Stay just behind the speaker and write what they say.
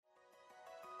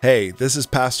Hey, this is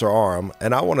Pastor Aram,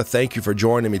 and I want to thank you for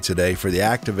joining me today for the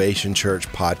Activation Church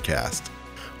podcast.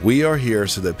 We are here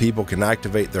so that people can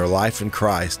activate their life in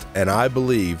Christ, and I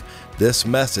believe this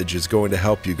message is going to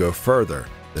help you go further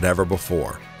than ever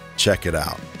before. Check it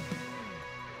out.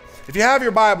 If you have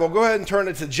your Bible, go ahead and turn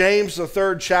it to James, the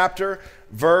 3rd chapter.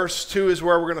 Verse 2 is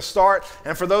where we're going to start.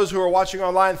 And for those who are watching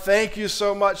online, thank you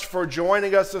so much for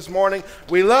joining us this morning.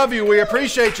 We love you. We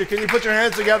appreciate you. Can you put your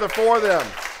hands together for them?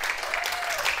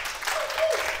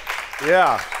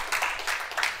 Yeah.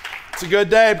 It's a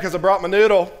good day because I brought my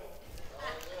noodle.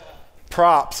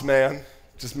 Props, man.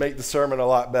 Just make the sermon a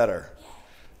lot better.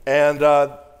 And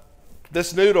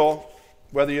this noodle,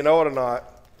 whether you know it or not,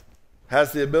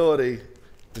 has the ability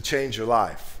to change your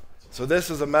life. So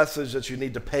this is a message that you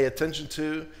need to pay attention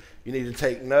to. You need to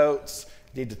take notes.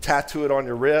 You need to tattoo it on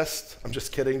your wrist. I'm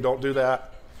just kidding. Don't do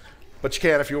that. But you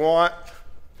can if you want.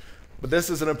 But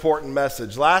this is an important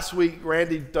message. Last week,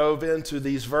 Randy dove into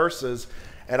these verses,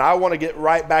 and I want to get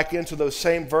right back into those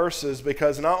same verses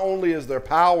because not only is there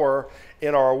power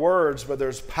in our words, but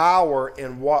there's power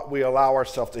in what we allow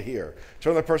ourselves to hear.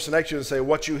 Turn to the person next to you and say,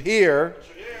 what you hear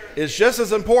is just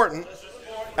as important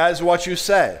as what you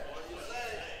say.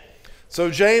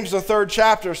 So James, the 3rd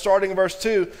chapter, starting in verse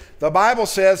 2, the Bible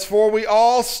says, for we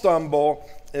all stumble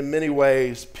in many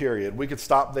ways, period. We could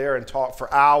stop there and talk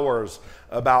for hours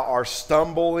about our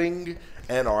stumbling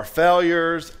and our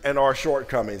failures and our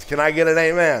shortcomings. Can I get an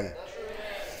amen?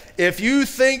 If you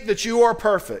think that you are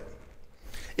perfect,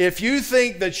 if you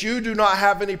think that you do not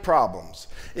have any problems,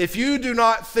 if you do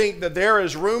not think that there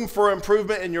is room for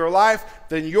improvement in your life,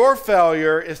 then your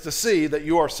failure is to see that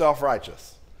you are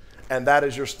self-righteous. And that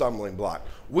is your stumbling block.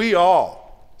 We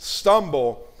all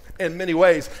stumble in many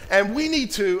ways. And we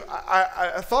need to,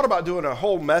 I thought about doing a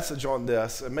whole message on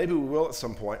this, and maybe we will at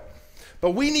some point.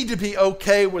 But we need to be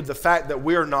okay with the fact that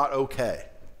we're not okay.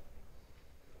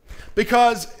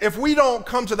 Because if we don't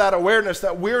come to that awareness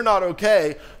that we're not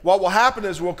okay, what will happen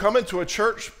is we'll come into a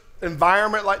church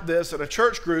environment like this, in a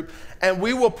church group, and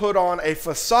we will put on a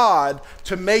facade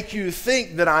to make you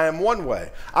think that I am one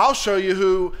way. I'll show you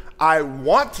who I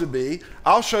want to be.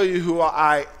 I'll show you who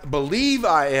I believe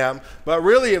I am, but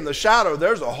really in the shadow,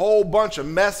 there's a whole bunch of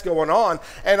mess going on,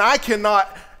 and I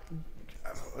cannot,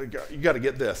 you got to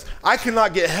get this, I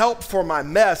cannot get help for my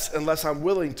mess unless I'm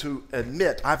willing to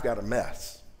admit I've got a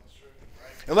mess.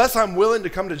 Unless I'm willing to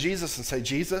come to Jesus and say,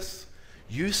 Jesus,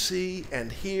 you see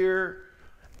and hear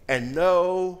and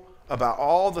know about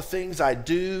all the things I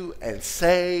do and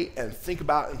say and think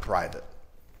about in private.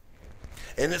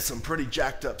 And it's some pretty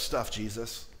jacked up stuff,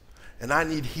 Jesus. And I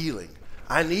need healing.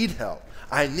 I need help.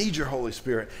 I need your Holy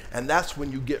Spirit. And that's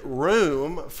when you get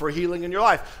room for healing in your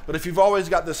life. But if you've always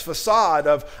got this facade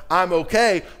of, I'm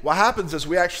okay, what happens is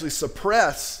we actually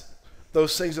suppress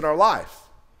those things in our life.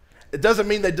 It doesn't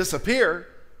mean they disappear.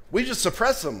 We just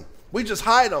suppress them. We just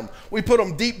hide them. We put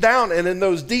them deep down, and in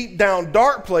those deep down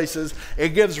dark places, it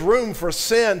gives room for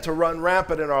sin to run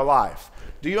rampant in our life.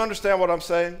 Do you understand what I'm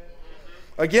saying?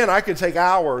 Again, I could take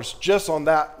hours just on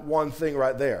that one thing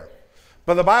right there.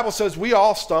 But the Bible says we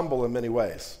all stumble in many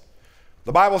ways.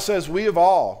 The Bible says we have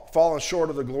all fallen short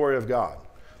of the glory of God,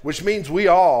 which means we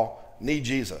all need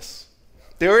Jesus.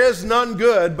 There is none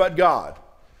good but God.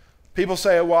 People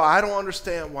say, well, I don't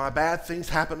understand why bad things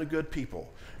happen to good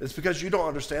people. It's because you don't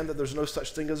understand that there's no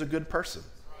such thing as a good person.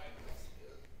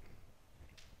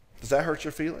 Does that hurt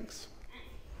your feelings?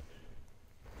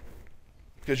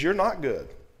 Because you're not good.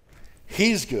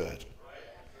 He's good.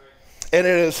 And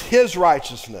it is his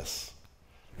righteousness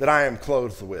that I am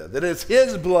clothed with. It is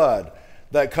his blood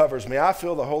that covers me. I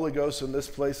feel the Holy Ghost in this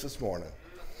place this morning.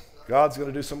 God's going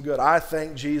to do some good. I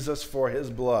thank Jesus for his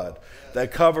blood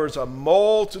that covers a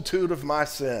multitude of my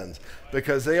sins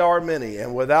because they are many.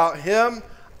 And without him,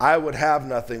 I would have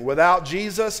nothing. Without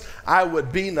Jesus, I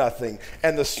would be nothing.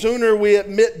 And the sooner we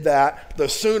admit that, the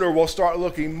sooner we'll start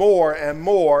looking more and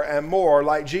more and more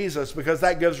like Jesus, because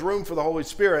that gives room for the Holy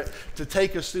Spirit to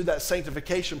take us through that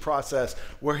sanctification process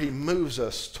where he moves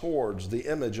us towards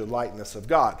the image and likeness of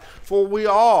God. For we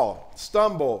all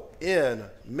stumble in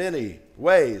many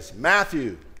ways.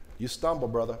 Matthew, you stumble,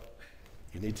 brother.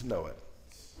 You need to know it.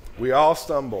 We all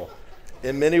stumble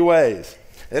in many ways.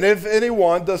 And if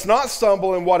anyone does not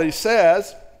stumble in what he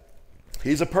says,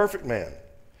 he's a perfect man,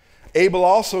 able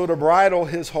also to bridle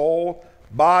his whole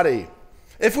body.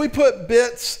 If we put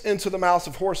bits into the mouths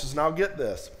of horses, now get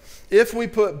this, if we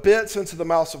put bits into the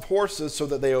mouths of horses so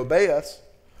that they obey us,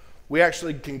 we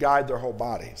actually can guide their whole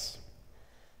bodies.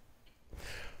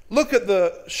 Look at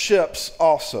the ships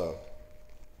also.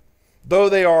 Though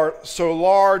they are so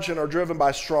large and are driven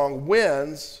by strong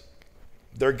winds,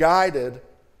 they're guided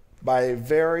by a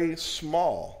very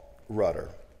small rudder,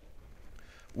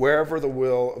 wherever the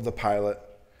will of the pilot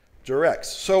directs.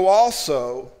 So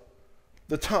also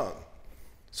the tongue.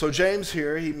 So James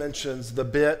here, he mentions the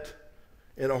bit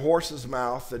in a horse's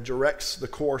mouth that directs the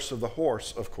course of the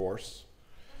horse, of course,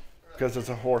 because it's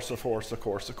a horse, of course, of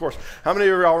course, of course. How many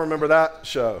of y'all remember that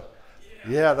show?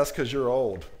 Yeah, that's because you're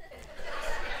old.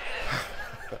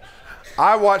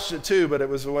 I watched it too, but it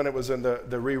was when it was in the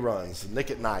reruns,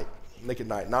 Nick at Night.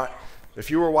 Not,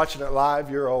 if you were watching it live,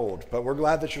 you're old, but we're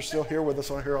glad that you're still here with us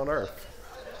here on earth.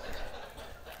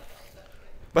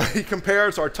 But he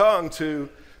compares our tongue to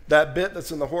that bit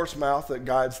that's in the horse mouth that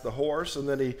guides the horse, and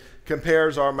then he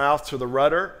compares our mouth to the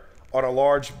rudder on a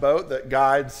large boat that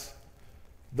guides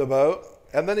the boat.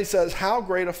 And then he says, how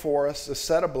great a forest is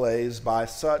set ablaze by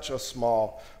such a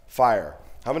small fire.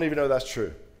 How many of you know that's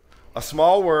true? A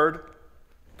small word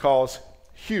calls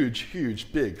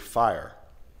huge, big fire.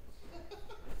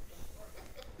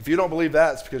 If you don't believe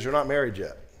that, it's because you're not married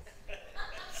yet.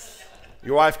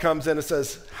 Your wife comes in and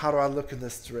says, how do I look in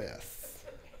this dress?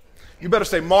 You better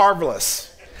say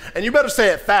marvelous. And you better say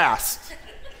it fast,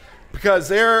 because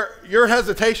your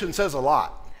hesitation says a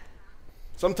lot.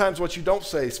 Sometimes what you don't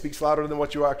say speaks louder than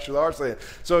what you actually are saying.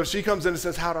 So if she comes in and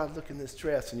says, how do I look in this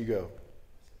dress? And you go,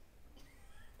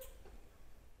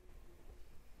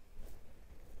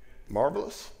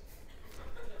 marvelous?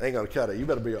 Ain't gonna cut it.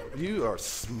 You are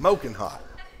smoking hot.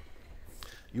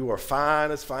 You are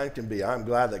fine as fine can be. I'm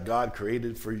glad that God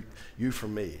created for you for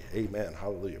me. Amen.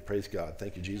 Hallelujah. Praise God.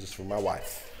 Thank you, Jesus, for my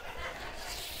wife.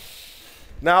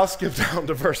 Now I'll skip down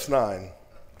to verse 9.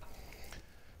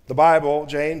 The Bible,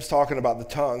 James talking about the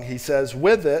tongue, he says,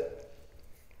 with it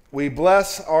we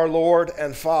bless our Lord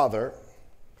and Father.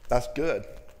 That's good.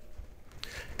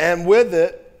 And with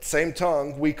it, same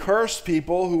tongue, we curse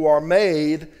people who are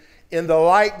made in the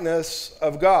likeness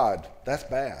of God. That's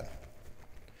bad.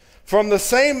 From the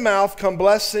same mouth come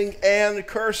blessing and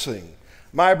cursing.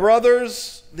 My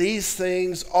brothers, these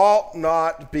things ought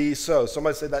not be so.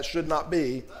 Somebody say that should not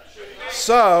be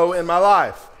so in my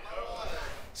life.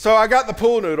 So I got the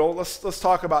pool noodle. Let's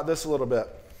talk about this a little bit.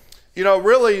 You know,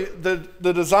 really, the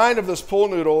design of this pool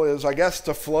noodle is, I guess,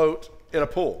 to float in a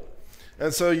pool.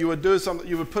 And so you would do something,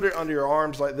 you would put it under your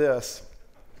arms like this,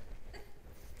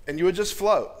 and you would just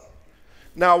float.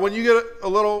 Now, when you get a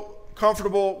little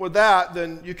comfortable with that,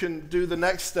 then you can do the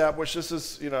next step, which this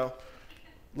is, a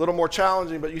little more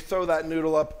challenging, but you throw that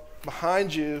noodle up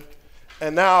behind you,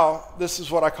 and now this is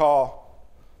what I call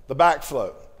the back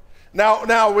float.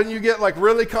 Now, when you get like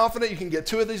really confident, you can get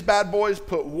two of these bad boys,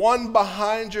 put one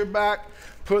behind your back,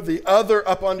 put the other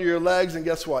up under your legs, and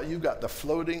guess what? You've got the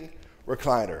floating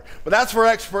recliner. But that's for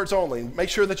experts only. Make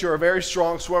sure that you're a very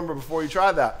strong swimmer before you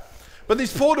try that. But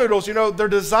these pool noodles, they're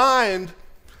designed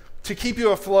to keep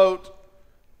you afloat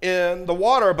in the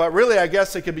water, but really, I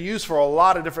guess they could be used for a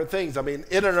lot of different things. I mean,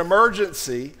 in an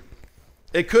emergency,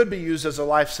 it could be used as a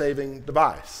life-saving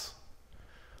device.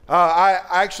 I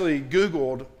actually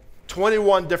Googled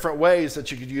 21 different ways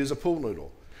that you could use a pool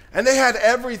noodle. And they had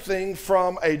everything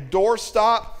from a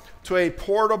doorstop to a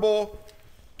portable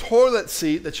toilet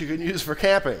seat that you can use for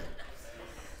camping.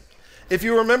 If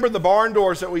you remember the barn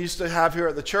doors that we used to have here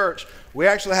at the church, we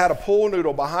actually had a pool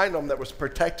noodle behind them that was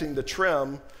protecting the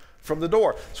trim from the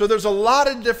door. So there's a lot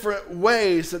of different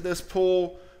ways that this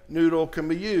pool noodle can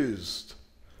be used.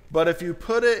 But if you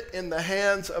put it in the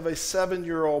hands of a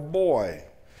 7-year-old boy,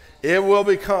 it will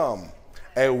become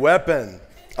a weapon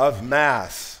of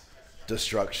mass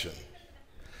destruction.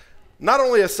 Not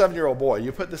only a 7-year-old boy,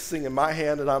 you put this thing in my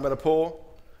hand and I'm in a pool,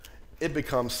 it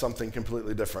becomes something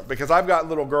completely different. Because I've got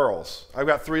little girls. I've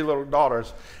got 3 little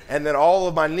daughters. And then all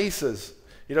of my nieces,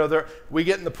 we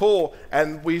get in the pool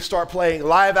and we start playing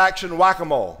live action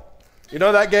whack-a-mole. You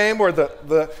know that game where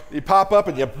you pop up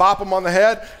and you bop them on the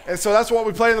head? And so that's what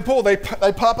we play in the pool. They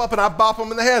pop up and I bop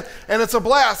them in the head. And it's a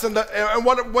blast. And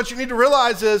what you need to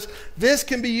realize is this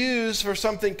can be used for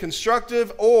something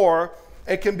constructive, or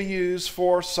it can be used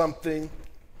for something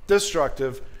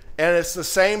destructive. And it's the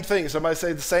same thing. Somebody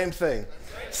say the same thing.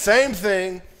 Same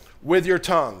thing with your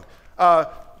tongue.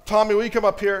 Tommy, will you come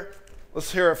up here? Let's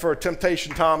hear it for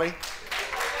Temptation, Tommy.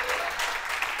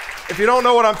 If you don't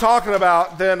know what I'm talking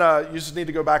about, then you just need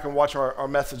to go back and watch our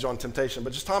message on temptation.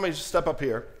 But Tommy, just step up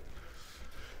here.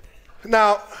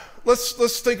 Now,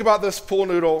 let's think about this pool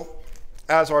noodle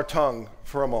as our tongue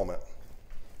for a moment.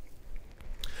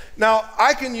 Now,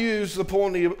 I can use the pool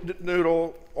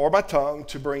noodle or my tongue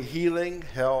to bring healing,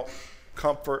 help,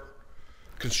 comfort,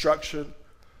 construction,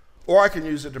 or I can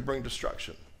use it to bring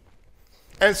destruction.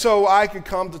 And so I could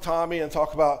come to Tommy and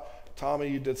talk about, Tommy,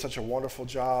 you did such a wonderful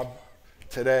job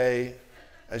today,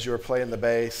 as you were playing the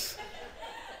bass.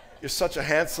 You're such a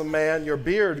handsome man. Your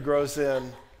beard grows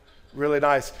in really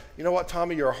nice. You know what,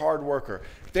 Tommy? You're a hard worker.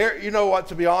 You know what,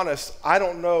 to be honest, I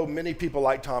don't know many people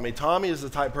like Tommy. Tommy is the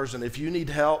type person, if you need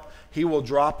help, he will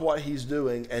drop what he's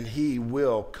doing and he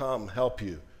will come help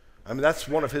you. I mean, that's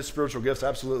one of his spiritual gifts,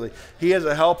 absolutely. He is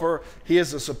a helper, he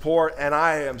is a support, and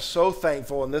I am so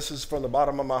thankful, and this is from the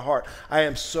bottom of my heart, I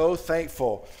am so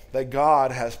thankful that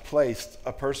God has placed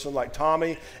a person like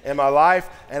Tommy in my life,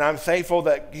 and I'm thankful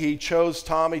that he chose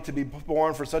Tommy to be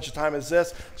born for such a time as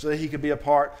this so that he could be a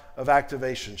part of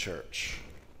Activation Church.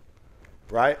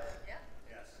 Right? Yeah.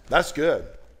 Yes. That's good.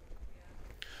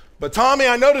 But Tommy,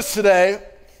 I noticed today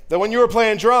that when you were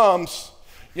playing drums,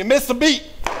 you missed a beat.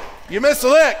 You missed a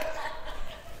lick.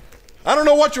 I don't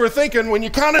know what you were thinking when you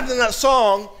counted in that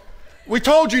song. We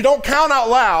told you don't count out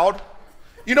loud.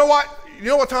 You know what? You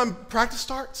know what time practice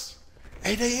starts?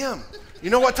 8 a.m. You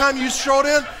know what time you showed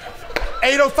in?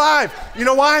 8:05. You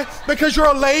know why? Because you're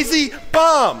a lazy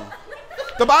bum.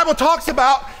 The Bible talks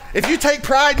about if you take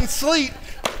pride in sleep,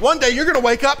 one day you're going to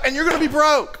wake up and you're going to be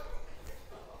broke.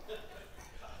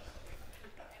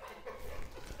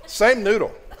 Same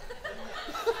noodle.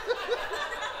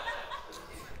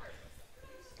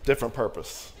 Different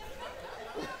purpose.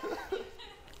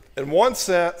 In one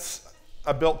sense,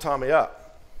 I built Tommy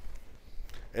up.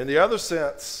 In the other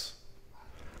sense,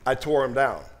 I tore him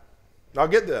down. Now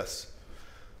get this.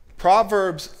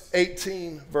 Proverbs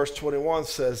 18, verse 21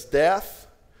 says, death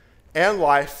and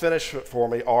life, finish it for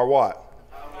me, are what?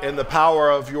 In the power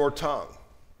of your tongue.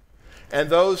 And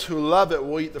those who love it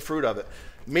will eat the fruit of it.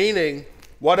 Meaning,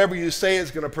 whatever you say is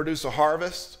going to produce a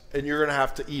harvest, and you're going to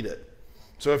have to eat it.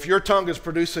 So if your tongue is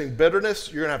producing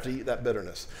bitterness, you're going to have to eat that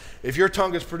bitterness. If your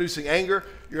tongue is producing anger,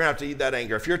 you're going to have to eat that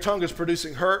anger. If your tongue is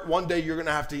producing hurt, one day you're going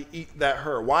to have to eat that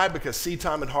hurt. Why? Because seed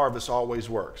time and harvest always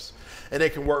works. And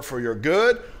it can work for your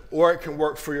good, or it can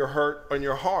work for your hurt and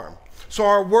your harm. So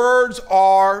our words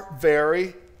are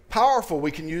very powerful. We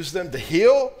can use them to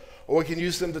heal, or we can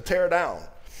use them to tear down.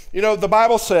 You know, the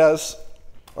Bible says,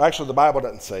 well, actually the Bible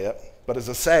doesn't say it, but as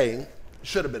a saying, it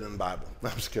should have been in the Bible. No,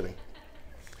 I'm just kidding.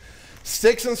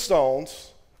 Sticks and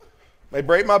stones may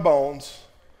break my bones,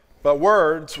 but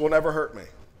words will never hurt me.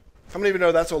 How many of you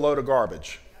know that's a load of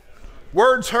garbage?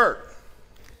 Words hurt.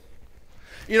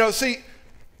 You know, see,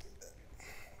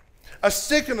 a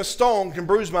stick and a stone can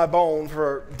bruise my bone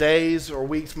for days or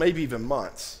weeks, maybe even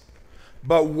months.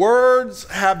 But words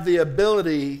have the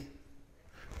ability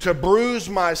to bruise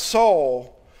my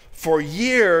soul for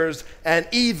years and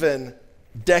even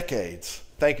decades.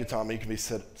 Thank you, Tommy. You can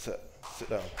sit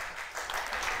down.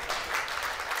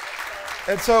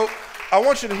 And so I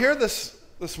want you to hear this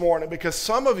morning, because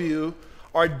some of you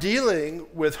are dealing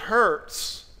with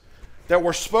hurts that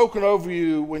were spoken over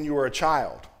you when you were a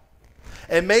child.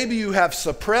 And maybe you have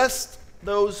suppressed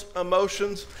those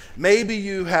emotions. Maybe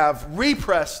you have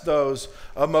repressed those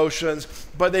emotions,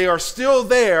 but they are still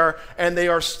there, and they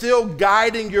are still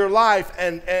guiding your life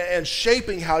and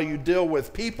shaping how you deal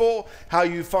with people, how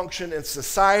you function in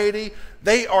society.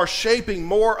 They are shaping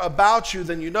more about you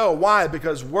than you know. Why?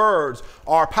 Because words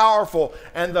are powerful,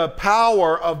 and the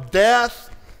power of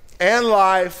death and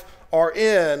life are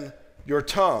in your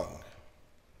tongue.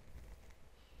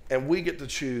 And we get to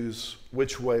choose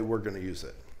which way we're going to use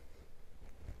it.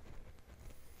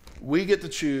 We get to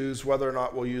choose whether or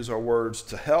not we'll use our words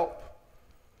to help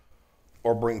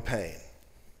or bring pain,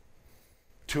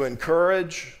 to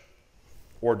encourage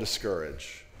or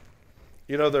discourage.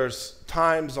 You know, there's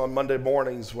times on Monday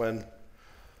mornings when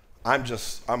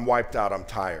I'm wiped out, I'm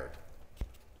tired.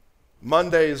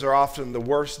 Mondays are often the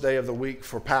worst day of the week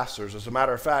for pastors. As a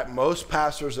matter of fact, most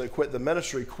pastors that quit the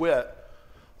ministry quit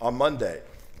on Monday.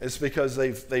 It's because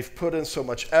they've put in so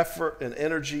much effort and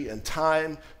energy and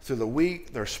time through the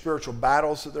week, their spiritual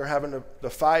battles that they're having to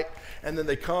fight, and then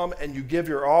they come and you give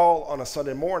your all on a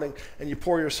Sunday morning and you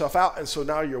pour yourself out, and so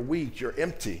now you're weak, you're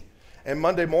empty. And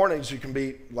Monday mornings you can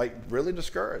be like really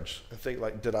discouraged and think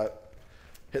like, did I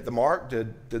hit the mark?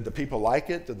 Did the people like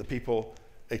it? Did the people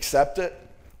accept it?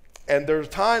 And there's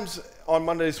times on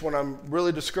Mondays when I'm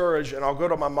really discouraged, and I'll go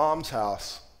to my mom's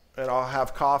house and I'll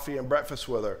have coffee and breakfast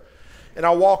with her. And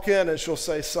I'll walk in and she'll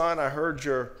say, son, I heard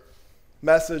your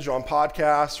message on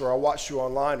podcasts, or I watched you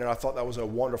online and I thought that was a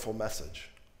wonderful message.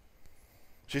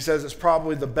 She says it's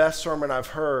probably the best sermon I've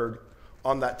heard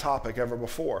on that topic ever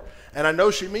before. And I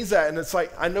know she means that. And it's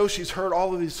like, I know she's heard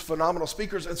all of these phenomenal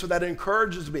speakers. And so that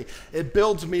encourages me. It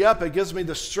builds me up. It gives me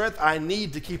the strength I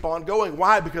need to keep on going.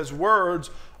 Why? Because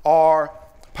words are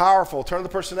powerful. Turn to the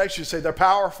person next to you and say, they're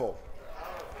powerful.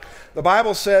 The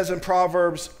Bible says in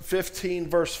Proverbs 15,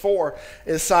 verse 4,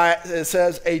 it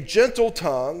says, a gentle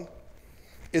tongue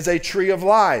is a tree of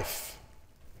life.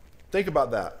 Think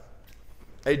about that.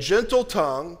 A gentle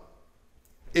tongue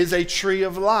is a tree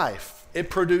of life. It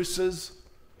produces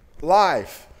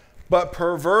life. But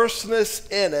perverseness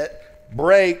in it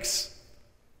breaks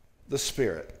the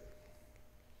spirit.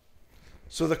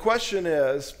 So the question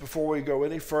is, before we go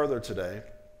any further today,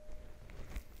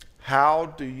 how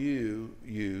do you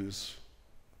use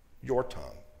your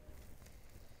tongue?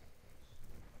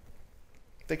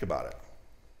 Think about it.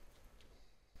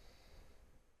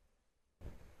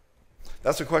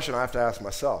 That's a question I have to ask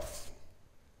myself.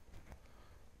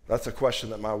 That's a question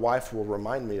that my wife will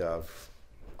remind me of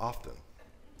often.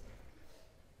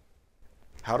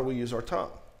 How do we use our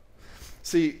tongue?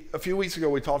 See, a few weeks ago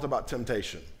we talked about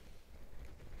temptation.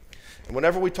 And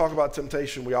whenever we talk about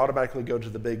temptation, we automatically go to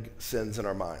the big sins in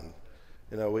our mind.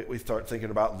 You know, we start thinking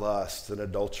about lust and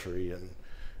adultery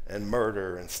and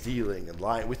murder and stealing and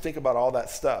lying. We think about all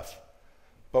that stuff.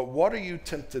 But what are you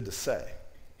tempted to say?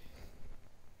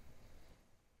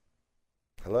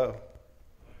 Hello?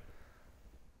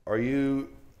 Are you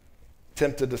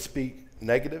tempted to speak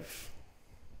negative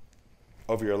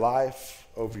over your life,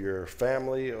 over your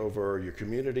family, over your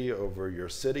community, over your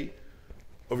city,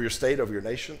 over your state, over your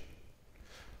nation?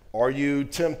 Are you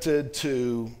tempted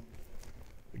to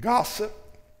gossip?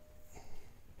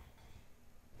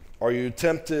 Are you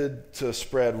tempted to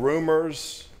spread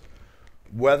rumors,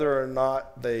 whether or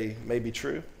not they may be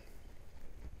true?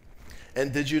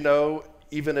 And did you know,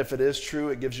 even if it is true,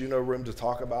 it gives you no room to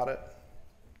talk about it?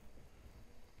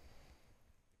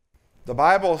 The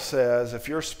Bible says if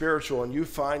you're spiritual and you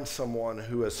find someone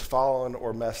who has fallen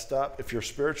or messed up, if you're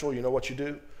spiritual, you know what you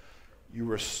do? You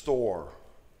restore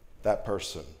that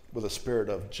person with a spirit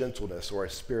of gentleness or a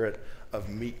spirit of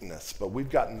meekness. But we've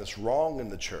gotten this wrong in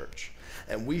the church,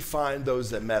 and we find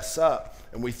those that mess up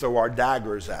and we throw our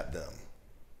daggers at them.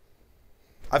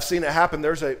 I've seen it happen.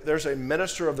 There's a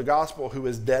minister of the gospel who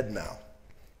is dead now.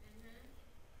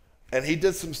 And he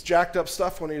did some jacked up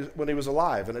stuff when he was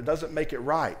alive, and it doesn't make it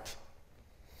right.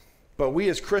 But we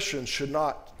as Christians should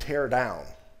not tear down.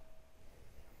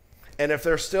 And if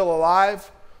they're still alive,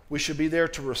 we should be there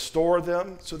to restore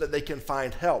them so that they can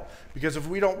find help. Because if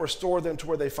we don't restore them to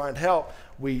where they find help,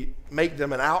 we make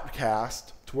them an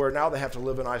outcast to where now they have to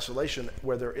live in isolation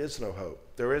where there is no hope.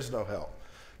 There is no help.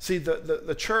 See,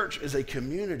 the church is a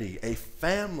community, a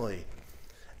family.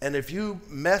 And if you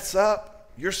mess up,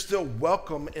 you're still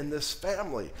welcome in this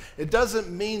family. It doesn't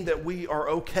mean that we are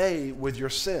okay with your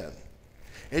sin.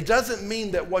 It doesn't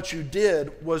mean that what you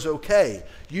did was okay.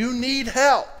 You need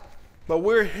help, but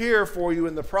we're here for you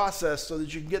in the process so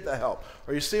that you can get the help.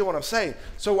 Or you see what I'm saying?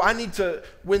 So I need to,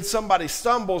 when somebody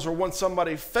stumbles or when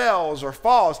somebody fails or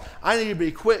falls, I need to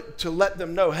be quick to let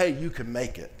them know, hey, you can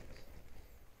make it.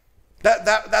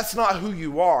 That's not who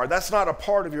you are. That's not a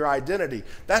part of your identity.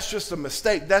 That's just a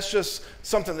mistake. That's just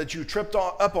something that you tripped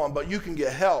up on, but you can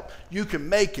get help. You can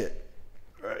make it.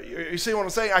 You see what I'm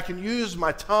saying? I can use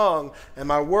my tongue and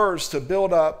my words to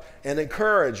build up and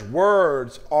encourage.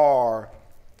 Words are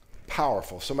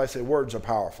powerful. Somebody say words are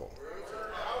powerful. Words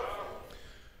are powerful.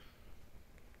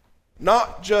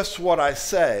 Not just what I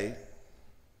say,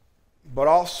 but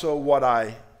also what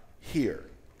I hear.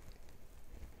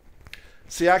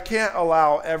 See, I can't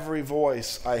allow every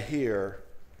voice I hear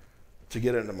to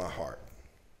get into my heart.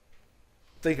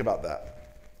 Think about that.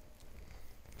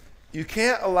 You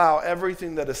can't allow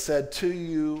everything that is said to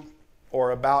you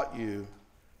or about you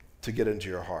to get into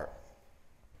your heart.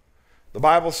 The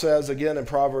Bible says, again in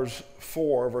Proverbs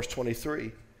 4, verse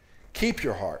 23, keep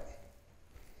your heart.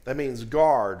 That means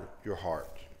guard your heart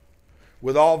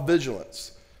with all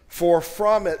vigilance, for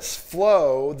from its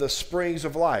flow the springs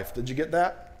of life. Did you get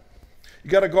that? You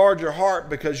got to guard your heart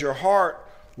because your heart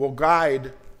will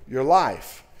guide your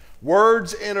life.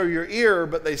 Words enter your ear,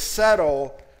 but they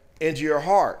settle into your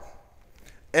heart.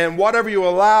 And whatever you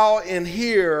allow in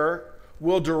here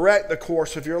will direct the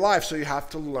course of your life. So you have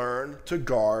to learn to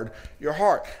guard your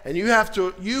heart. And you have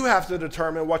to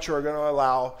determine what you're going to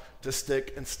allow to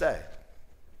stick and stay.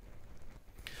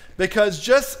 Because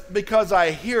just because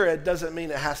I hear it doesn't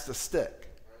mean it has to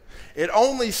stick. It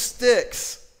only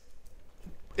sticks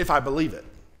if I believe it.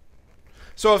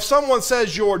 So if someone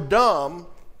says you're dumb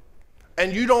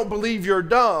and you don't believe you're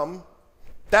dumb,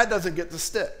 that doesn't get to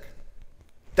stick.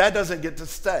 That doesn't get to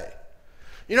stay.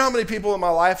 You know how many people in my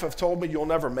life have told me you'll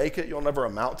never make it, you'll never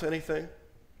amount to anything?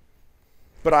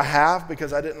 But I have,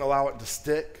 because I didn't allow it to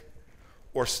stick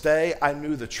or stay. I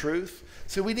knew the truth.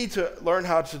 See, we need to learn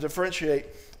how to differentiate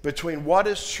between what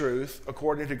is truth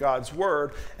according to God's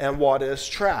word and what is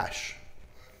trash.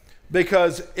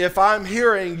 Because if I'm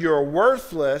hearing you're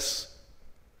worthless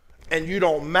and you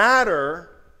don't matter,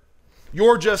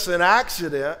 You're just an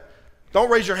accident. Don't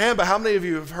raise your hand, but how many of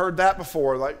you have heard that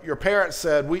before? Like your parents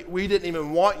said, we didn't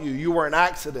even want you. You were an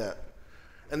accident.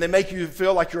 And they make you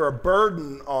feel like you're a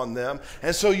burden on them.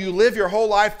 And so you live your whole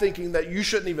life thinking that you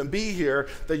shouldn't even be here,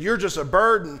 that you're just a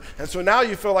burden. And so now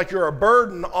you feel like you're a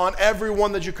burden on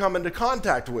everyone that you come into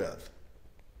contact with.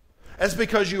 It's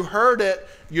because you heard it,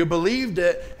 you believed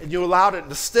it, and you allowed it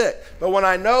to stick. But when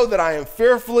I know that I am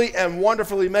fearfully and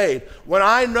wonderfully made, when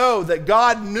I know that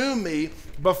God knew me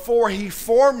before he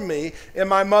formed me in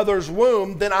my mother's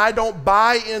womb, then I don't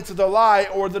buy into the lie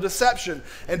or the deception.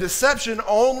 And deception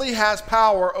only has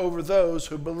power over those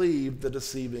who believe the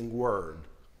deceiving word.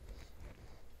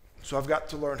 So I've got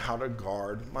to learn how to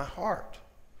guard my heart.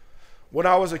 When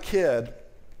I was a kid,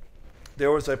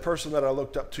 there was a person that I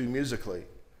looked up to musically.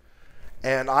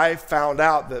 And I found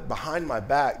out that behind my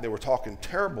back, they were talking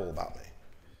terrible about me.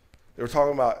 They were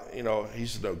talking about,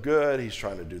 he's no good, he's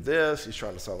trying to do this, he's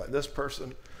trying to sound like this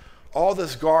person, all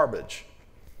this garbage.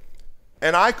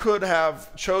 And I could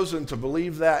have chosen to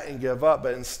believe that and give up,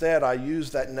 but instead I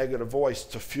used that negative voice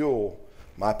to fuel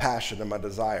my passion and my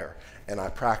desire. And I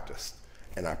practiced,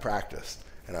 and I practiced,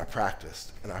 and I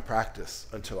practiced, and I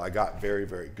practiced until I got very,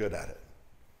 very good at it.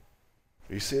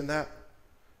 Are you seeing that?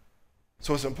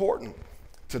 So it's important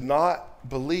to not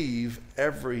believe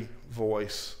every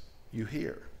voice you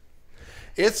hear.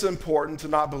 It's important to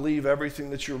not believe everything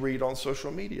that you read on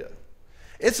social media.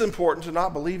 It's important to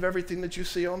not believe everything that you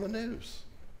see on the news.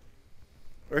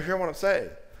 Or hear what I'm saying?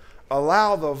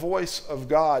 Allow the voice of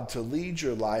God to lead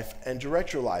your life and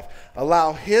direct your life.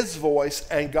 Allow his voice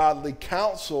and godly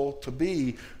counsel to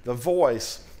be the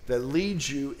voice that leads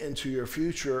you into your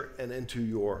future and into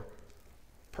your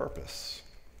purpose.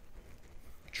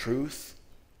 Truth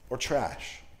or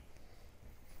trash.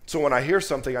 So when I hear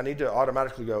something, I need to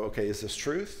automatically go, okay, is this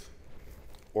truth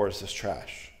or is this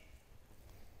trash?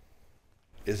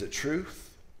 Is it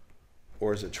truth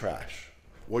or is it trash?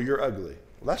 Well, you're ugly.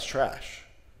 Well, that's trash.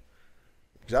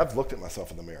 Because I've looked at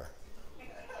myself in the mirror.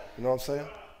 You know what I'm saying?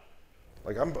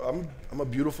 Like, I'm a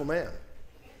beautiful man.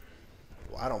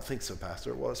 Well, I don't think so,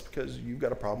 Pastor. Well, it's because you've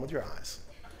got a problem with your eyes.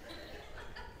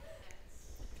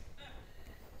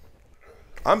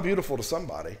 I'm beautiful to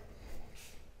somebody.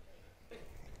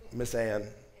 Miss Ann,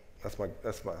 that's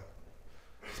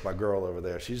my girl over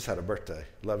there. She just had a birthday.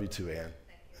 Love you too, Ann.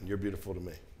 And you're beautiful to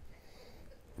me.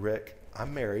 Rick,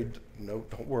 I'm married. No,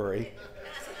 don't worry.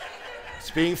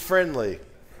 It's being friendly.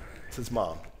 It's his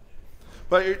mom.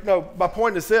 But my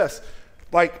point is this.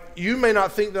 Like, you may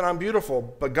not think that I'm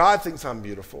beautiful, but God thinks I'm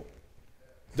beautiful.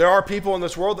 There are people in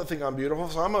this world that think I'm beautiful,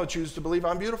 so I'm going to choose to believe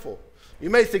I'm beautiful. You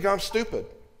may think I'm stupid,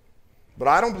 but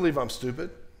I don't believe I'm stupid.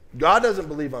 God doesn't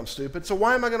believe I'm stupid, so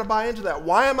why am I going to buy into that?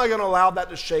 Why am I going to allow that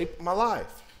to shape my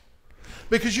life?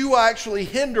 Because you will actually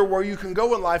hinder where you can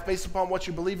go in life based upon what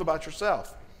you believe about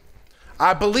yourself.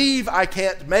 I believe I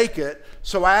can't make it,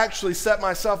 so I actually set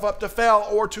myself up to fail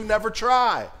or to never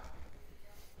try.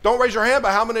 Don't raise your hand,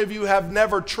 but how many of you have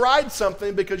never tried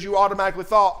something because you automatically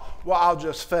thought, well, I'll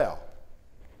just fail?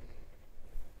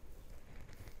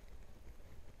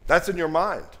 That's in your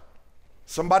mind.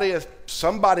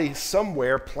 Somebody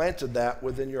somewhere planted that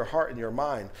within your heart and your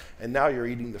mind, and now you're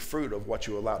eating the fruit of what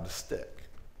you allowed to stick.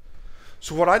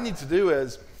 So what I need to do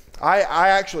is, I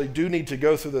actually do need to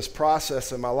go through this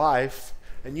process in my life,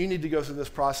 and you need to go through this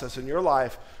process in your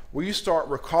life where you start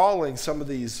recalling some of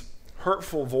these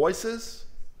hurtful voices,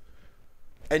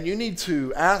 and you need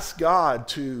to ask God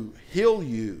to heal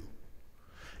you.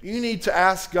 You need to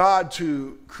ask God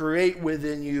to create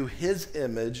within you his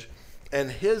image and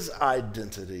his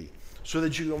identity so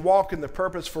that you can walk in the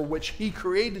purpose for which he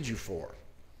created you for.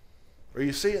 Are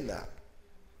you seeing that?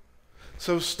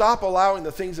 So stop allowing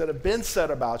the things that have been said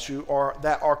about you or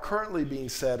that are currently being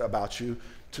said about you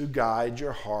to guide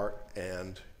your heart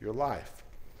and your life.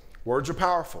 Words are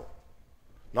powerful.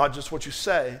 Not just what you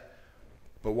say,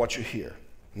 but what you hear.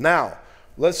 Now,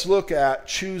 let's look at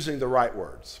choosing the right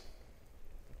words.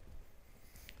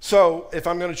 So if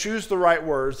I'm going to choose the right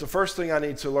words, the first thing I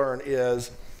need to learn is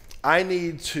I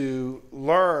need to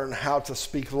learn how to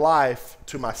speak life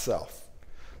to myself.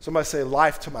 Somebody say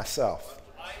life to myself.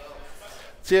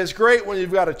 See, it's great when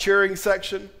you've got a cheering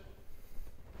section.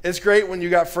 It's great when you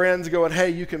got friends going, hey,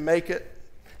 you can make it.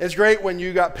 It's great when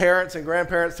you got parents and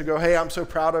grandparents to go, hey, I'm so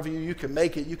proud of you. You can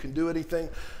make it. You can do anything.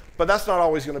 But that's not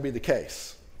always going to be the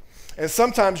case. And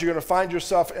sometimes you're going to find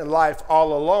yourself in life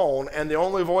all alone, and the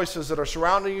only voices that are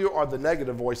surrounding you are the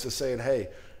negative voices saying, hey,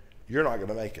 you're not going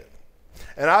to make it.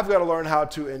 And I've got to learn how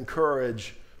to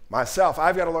encourage myself.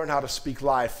 I've got to learn how to speak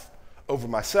life over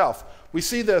myself. We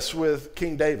see this with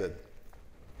King David.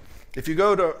 If you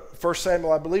go to 1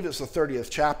 Samuel, I believe it's the 30th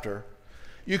chapter,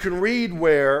 you can read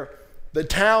where the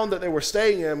town that they were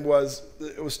staying in was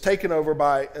taken over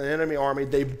by an enemy army.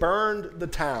 They burned the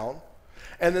town,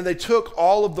 and then they took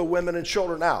all of the women and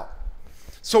children out.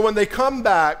 So when they come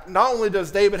back, not only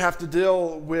does David have to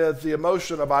deal with the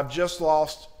emotion of, I've just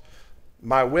lost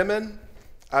my women,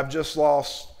 I've just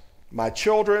lost my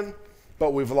children,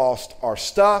 but we've lost our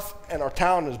stuff and our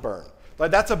town is burned.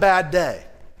 Like, that's a bad day.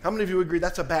 How many of you agree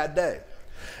that's a bad day?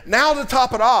 Now to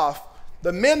top it off,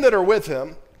 the men that are with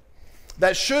him,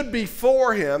 that should be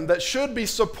for him, that should be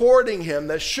supporting him,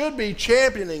 that should be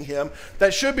championing him,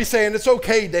 that should be saying, it's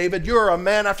okay, David, you're a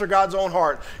man after God's own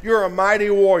heart. You're a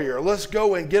mighty warrior. Let's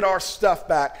go and get our stuff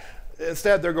back.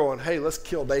 Instead, they're going, hey, let's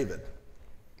kill David.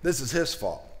 This is his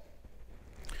fault.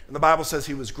 And the Bible says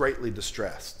he was greatly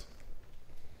distressed.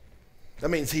 That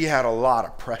means he had a lot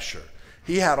of pressure.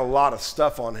 He had a lot of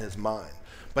stuff on his mind.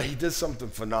 But he did something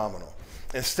phenomenal.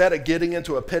 Instead of getting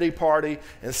into a pity party,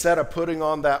 instead of putting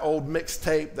on that old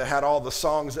mixtape that had all the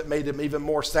songs that made him even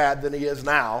more sad than he is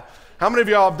now. How many of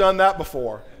y'all have done that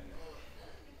before?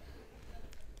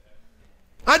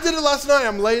 I did it last night.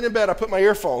 I'm laying in bed. I put my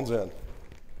earphones in.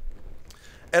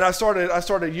 And I started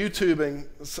YouTubing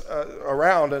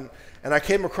around, and I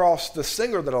came across the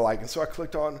singer that I like. And so I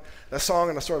clicked on that song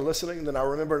and I started listening. And then I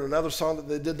remembered another song that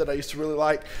they did that I used to really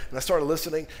like. And I started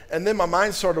listening. And then my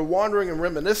mind started wandering and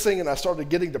reminiscing. And I started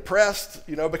getting depressed,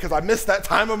 because I missed that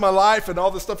time of my life and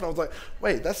all this stuff. And I was like,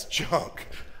 wait, that's junk.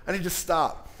 I need to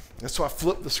stop. And so I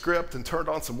flipped the script and turned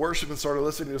on some worship and started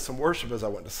listening to some worship as I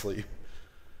went to sleep.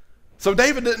 So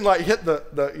David didn't hit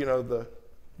the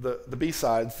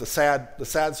B-sides, the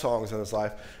sad songs in his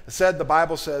life. Instead, the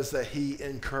Bible says that he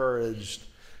encouraged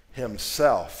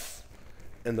himself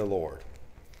in the Lord.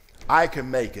 I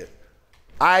can make it.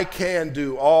 I can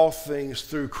do all things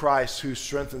through Christ who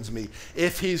strengthens me.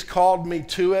 If he's called me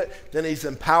to it, then he's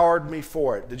empowered me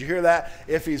for it. Did you hear that?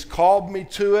 If he's called me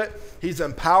to it, he's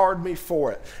empowered me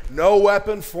for it. No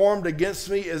weapon formed against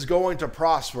me is going to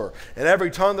prosper. And every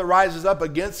tongue that rises up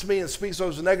against me and speaks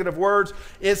those negative words,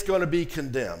 it's going to be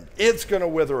condemned. It's going to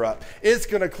wither up. It's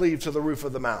going to cleave to the roof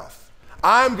of the mouth.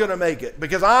 I'm going to make it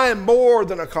because I am more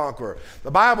than a conqueror.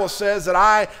 The Bible says that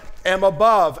I am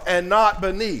above and not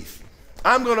beneath.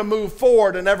 I'm going to move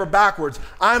forward and never backwards.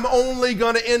 I'm only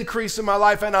going to increase in my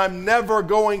life and I'm never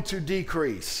going to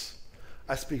decrease.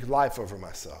 I speak life over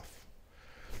myself.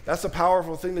 That's a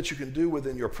powerful thing that you can do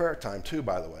within your prayer time too,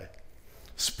 by the way.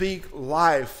 Speak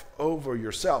life over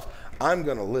yourself. I'm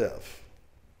going to live.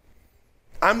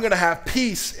 I'm going to have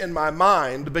peace in my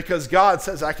mind because God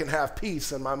says I can have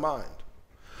peace in my mind.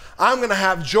 I'm going to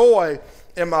have joy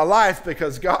in my life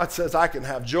because God says I can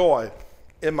have joy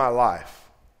in my life.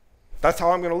 That's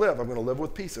how I'm going to live. I'm going to live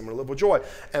with peace. I'm going to live with joy.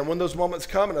 And when those moments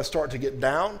come and I start to get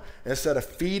down, instead of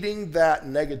feeding that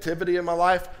negativity in my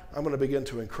life, I'm going to begin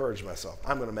to encourage myself.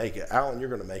 I'm going to make it. Alan, you're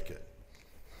going to make it.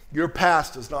 Your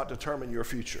past does not determine your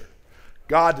future.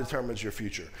 God determines your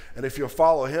future. And if you'll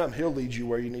follow him, he'll lead you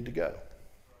where you need to go.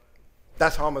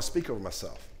 That's how I'm going to speak over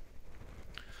myself.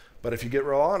 But if you get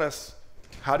real honest,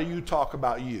 how do you talk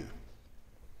about you?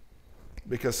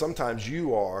 Because sometimes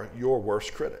you are your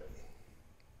worst critic.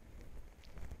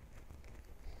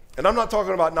 And I'm not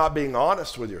talking about not being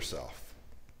honest with yourself.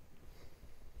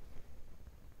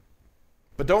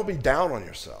 But don't be down on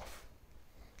yourself.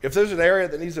 If there's an area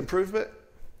that needs improvement,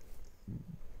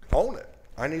 own it.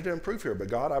 I need to improve here, but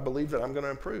God, I believe that I'm going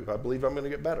to improve. I believe I'm going to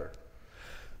get better.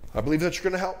 I believe that you're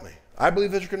going to help me. I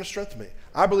believe that you're going to strengthen me.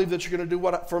 I believe that you're going to do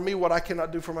what I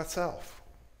cannot do for myself.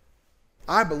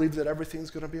 I believe that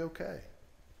everything's going to be okay.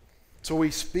 So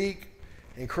we speak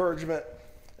encouragement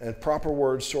and proper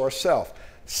words to ourselves.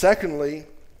 Secondly,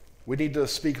 we need to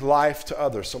speak life to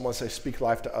others. Someone say, speak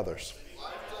life to others.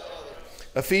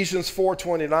 Ephesians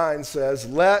 4:29 says,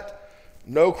 let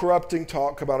no corrupting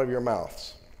talk come out of your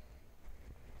mouths,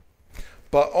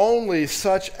 but only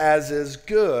such as is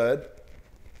good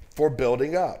for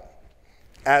building up,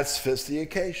 as fits the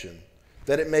occasion,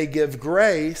 that it may give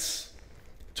grace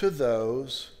to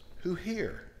those who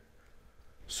hear.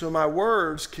 So my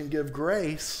words can give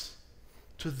grace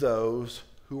to those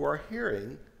who are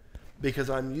hearing because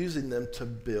I'm using them to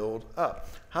build up.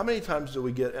 How many times do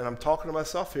we get, and I'm talking to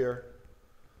myself here,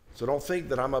 so don't think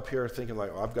that I'm up here thinking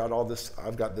like, oh,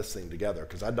 I've got this thing together,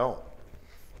 because I don't.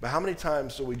 But how many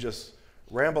times do we just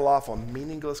ramble off on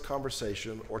meaningless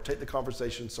conversation or take the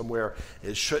conversation somewhere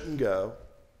it shouldn't go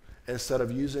instead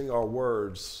of using our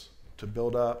words to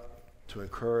build up, to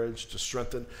encourage, to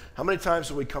strengthen? How many times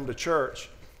do we come to church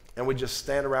and we just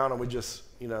stand around and we just,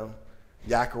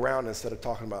 yak around instead of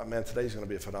talking about, man, today's going to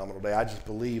be a phenomenal day. I just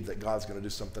believe that God's going to do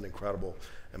something incredible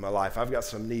in my life. I've got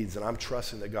some needs, and I'm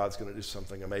trusting that God's going to do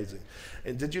something amazing.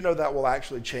 And did you know that will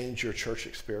actually change your church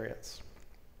experience?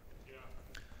 Yeah.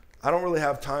 I don't really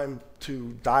have time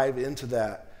to dive into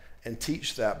that and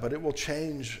teach that, but it will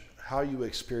change how you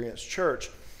experience church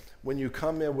when you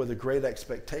come in with a great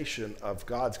expectation of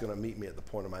God's going to meet me at the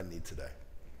point of my need today.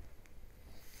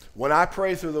 When I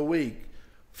pray through the week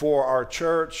for our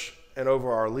church and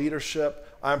over our leadership,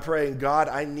 I'm praying, God,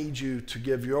 I need you to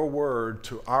give your word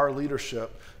to our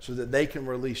leadership so that they can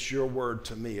release your word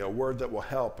to me, a word that will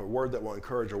help, a word that will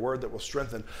encourage, a word that will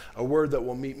strengthen, a word that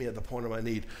will meet me at the point of my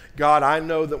need. God, I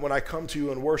know that when I come to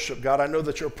you in worship, God, I know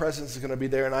that your presence is going to be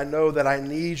there, and I know that I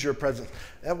need your presence.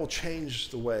 That will change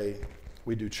the way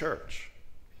we do church.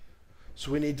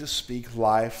 So we need to speak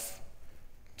life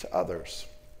to others,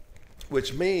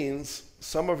 which means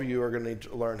some of you are going to need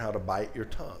to learn how to bite your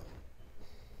tongue.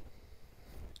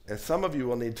 And some of you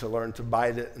will need to learn to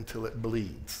bite it until it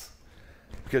bleeds.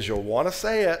 Because you'll want to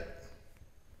say it.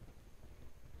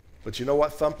 But you know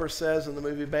what Thumper says in the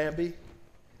movie Bambi?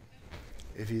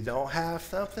 If you don't have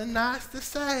something nice to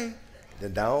say,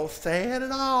 then don't say it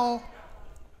at all.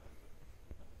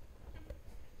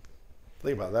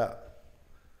 Think about that.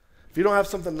 If you don't have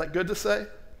something good to say,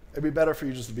 it'd be better for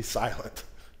you just to be silent.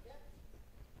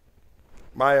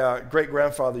 My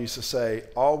great-grandfather used to say,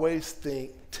 always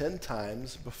think 10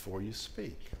 times before you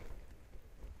speak.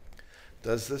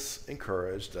 Does this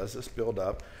encourage? Does this build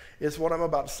up? Is what I'm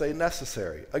about to say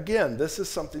necessary? Again, this is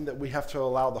something that we have to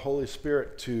allow the Holy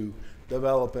Spirit to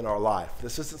develop in our life.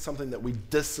 This isn't something that we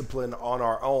discipline on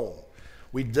our own.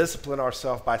 We discipline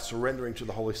ourselves by surrendering to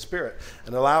the Holy Spirit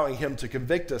and allowing him to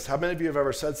convict us. How many of you have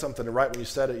ever said something and right when you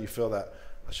said it, you feel that,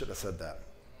 I shouldn't have said that?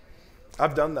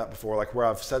 I've done that before, like where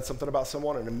I've said something about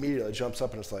someone and immediately jumps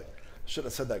up and it's like, I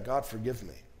shouldn't have said that. God, forgive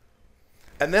me.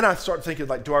 And then I start thinking,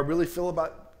 like, do I really feel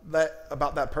about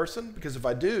that person? Because if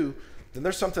I do, then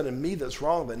there's something in me that's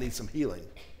wrong that needs some healing.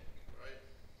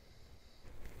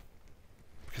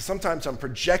 Because sometimes I'm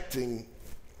projecting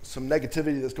some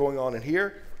negativity that's going on in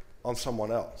here on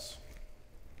someone else.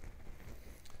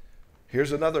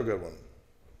 Here's another good one.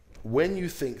 When you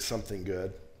think something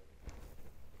good,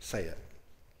 say it.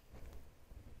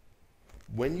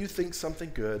 When you think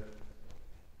something good,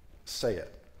 say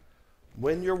it.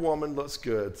 When your woman looks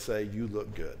good, say, you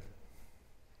look good.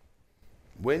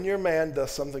 When your man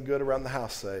does something good around the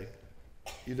house, say,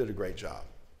 you did a great job.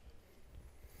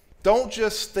 Don't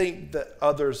just think that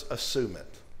others assume it.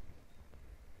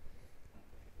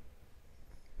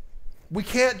 We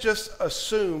can't just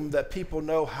assume that people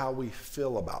know how we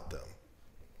feel about them.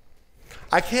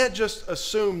 I can't just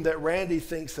assume that Randy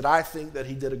thinks that I think that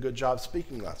he did a good job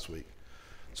speaking last week.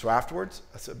 So afterwards,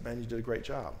 I said, man, you did a great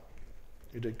job.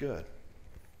 You did good.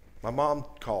 My mom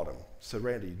called him, said,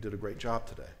 Randy, you did a great job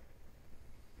today.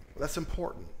 Well, that's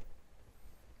important.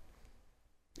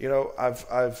 You know,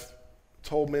 I've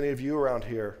told many of you around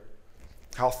here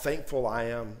how thankful I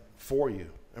am for you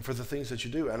and for the things that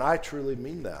you do, and I truly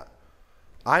mean that.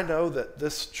 I know that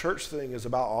this church thing is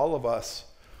about all of us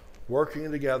working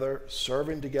together,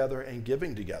 serving together, and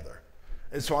giving together.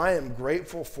 And so I am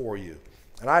grateful for you.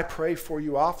 And I pray for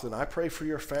you often. I pray for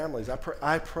your families.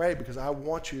 I pray because I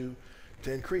want you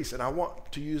to increase. And I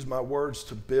want to use my words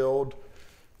to build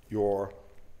your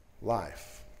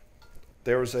life.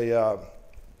 There was a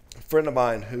friend of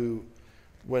mine who,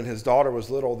 when his daughter was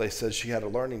little, they said she had a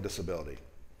learning disability.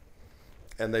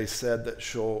 And they said that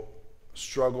she'll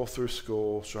struggle through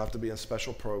school. She'll have to be in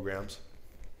special programs.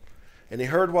 And he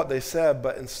heard what they said,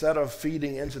 but instead of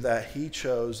feeding into that, he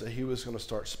chose that he was going to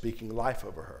start speaking life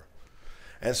over her.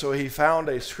 And so he found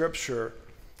a scripture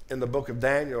in the book of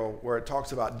Daniel where it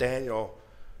talks about Daniel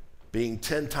being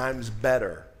 10 times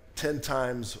better, 10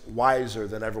 times wiser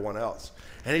than everyone else.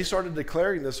 And he started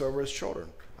declaring this over his children.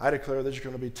 I declare that you're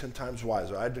going to be 10 times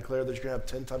wiser. I declare that you're going to have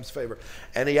 10 times favor.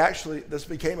 And he actually, this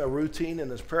became a routine in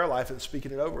his prayer life and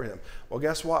speaking it over him. Well,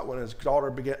 guess what? When his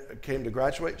daughter came to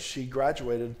graduate, she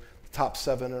graduated top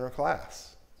 7 in her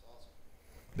class.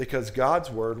 Because God's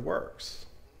word works.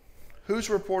 Whose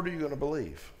report are you going to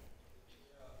believe?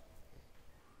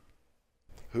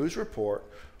 Whose report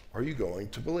are you going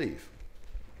to believe?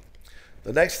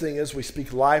 The next thing is we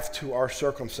speak life to our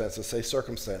circumstances. Say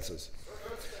circumstances.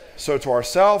 So to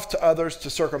ourselves, to others, to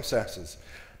circumstances.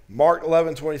 Mark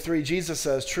 11:23, Jesus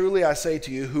says, truly I say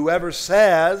to you, whoever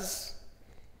says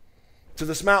to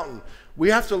this mountain, we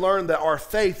have to learn that our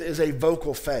faith is a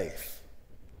vocal faith.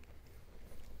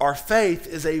 Our faith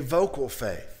is a vocal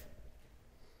faith.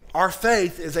 Our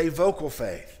faith is a vocal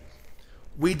faith.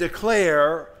 We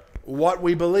declare what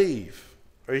we believe.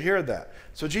 Are you hearing that?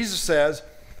 So Jesus says,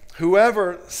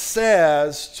 whoever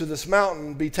says to this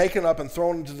mountain, be taken up and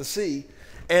thrown into the sea,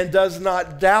 and does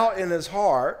not doubt in his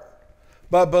heart,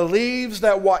 but believes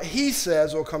that what he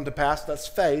says will come to pass, that's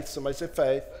faith, somebody say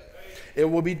faith, it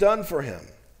will be done for him.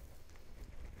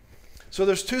 So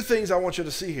there's two things I want you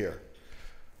to see here.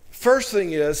 First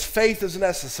thing is, faith is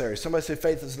necessary. Somebody say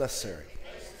faith is necessary.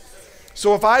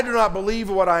 So if I do not believe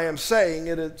what I am saying,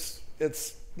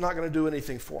 it's not going to do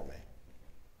anything for me.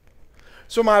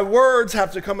 So my words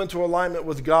have to come into alignment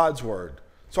with God's word.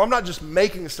 So I'm not just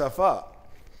making stuff up.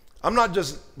 I'm not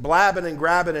just blabbing and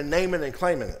grabbing and naming and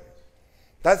claiming it.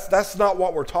 That's not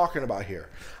what we're talking about here.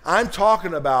 I'm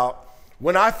talking about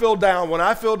when I feel down, when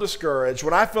I feel discouraged,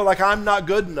 when I feel like I'm not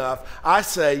good enough, I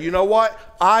say, you know what?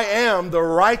 I am the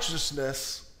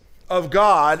righteousness of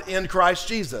God in Christ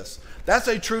Jesus. That's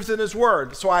a truth in his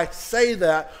word. So I say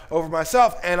that over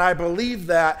myself, and I believe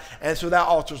that, and so that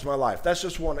alters my life. That's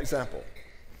just one example.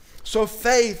 So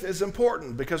faith is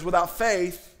important, because without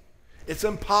faith, it's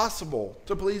impossible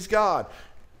to please God.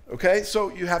 Okay? So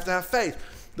you have to have faith.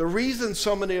 The reason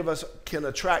so many of us can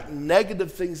attract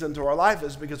negative things into our life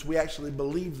is because we actually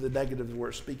believe the negative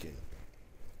we're speaking.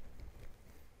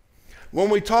 When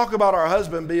we talk about our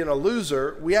husband being a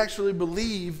loser, we actually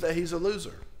believe that he's a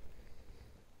loser.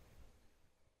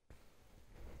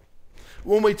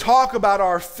 When we talk about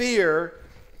our fear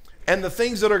and the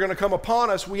things that are going to come upon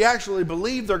us, we actually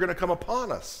believe they're going to come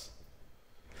upon us.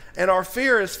 And our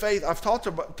fear is faith. I've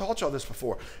taught y'all this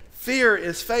before. Fear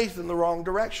is faith in the wrong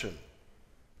direction.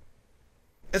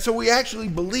 And so we actually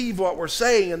believe what we're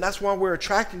saying, and that's why we're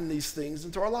attracting these things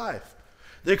into our life.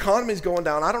 The economy's going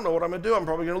down. I don't know what I'm going to do. I'm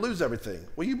probably going to lose everything.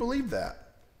 Well, you believe that.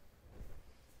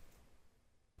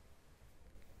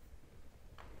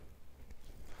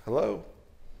 Hello?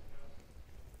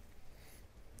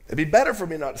 It'd be better for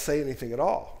me not to say anything at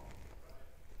all.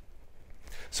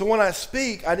 So when I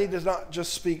speak, I need to not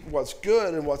just speak what's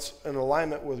good and what's in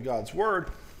alignment with God's word,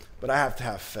 but I have to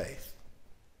have faith.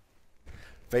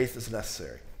 Faith is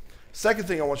necessary. Second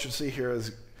thing I want you to see here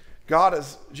is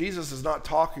Jesus is not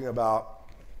talking about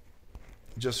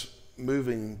just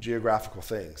moving geographical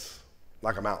things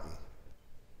like a mountain.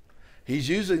 He's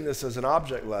using this as an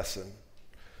object lesson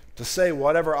to say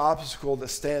whatever obstacle that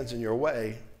stands in your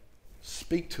way,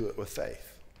 speak to it with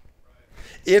faith.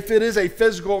 If it is a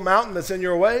physical mountain that's in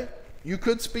your way, you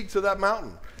could speak to that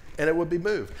mountain and it would be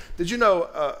moved. Did you know,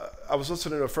 I was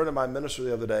listening to a friend of mine minister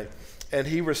the other day, and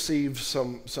he received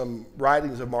some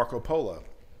writings of Marco Polo.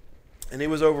 And he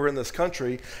was over in this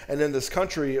country, and in this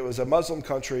country, it was a Muslim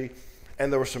country,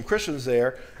 and there were some Christians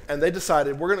there, and they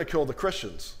decided, we're going to kill the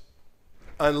Christians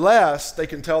unless they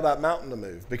can tell that mountain to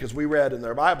move. Because we read in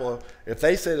their Bible, if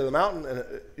they say to the mountain,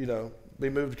 and be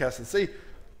moved to cast in the sea.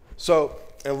 So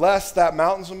unless that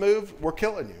mountain's moved, we're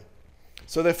killing you.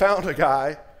 So they found a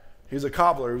guy, he was a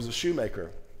cobbler, he was a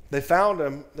shoemaker. They found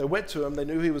him, they went to him, they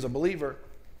knew he was a believer,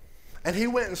 and he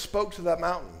went and spoke to that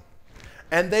mountain.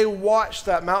 And they watched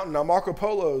that mountain. Now, Marco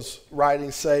Polo's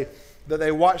writings say that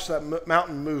they watched that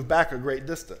mountain move back a great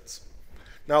distance.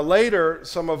 Now, later,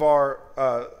 some of our,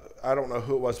 I don't know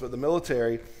who it was, but the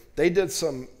military, they did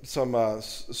some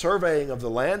surveying of the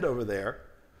land over there.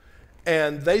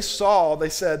 And they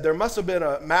said there must have been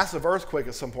a massive earthquake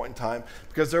at some point in time,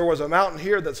 because there was a mountain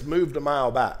here that's moved a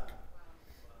mile back.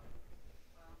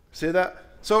 See that?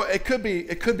 So it could be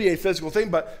a physical thing,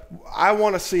 but I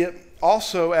want to see it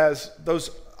also as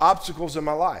those obstacles in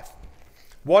my life.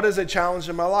 What is a challenge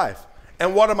in my life?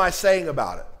 And what am I saying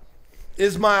about it?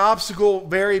 Is my obstacle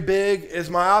very big? Is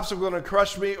my obstacle going to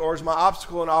crush me? Or is my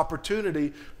obstacle an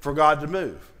opportunity for God to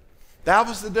move? That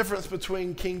was the difference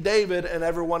between King David and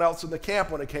everyone else in the camp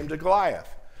when it came to Goliath.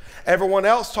 Everyone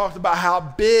else talked about how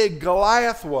big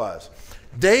Goliath was.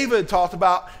 David talked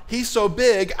about, he's so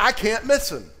big, I can't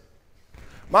miss him.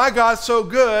 My God's so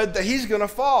good that he's going to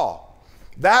fall.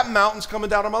 That mountain's coming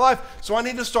down on my life. So I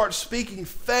need to start speaking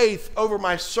faith over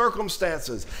my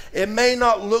circumstances. It may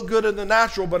not look good in the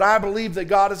natural, but I believe that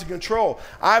God is in control.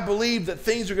 I believe that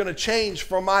things are going to change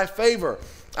for my favor.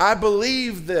 I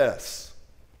believe this.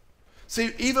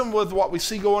 See, even with what we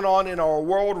see going on in our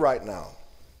world right now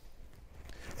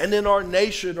and in our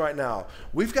nation right now,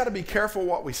 we've got to be careful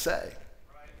what we say.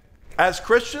 As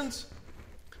Christians,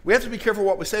 we have to be careful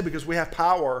what we say, because we have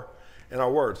power in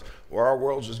our words, or our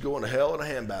world's just going to hell in a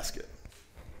handbasket.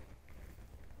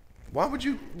 Why would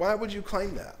you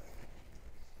claim that?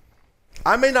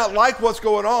 I may not like what's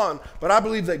going on, but I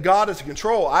believe that God is in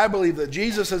control. I believe that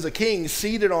Jesus is a king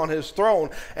seated on his throne,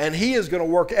 and he is going to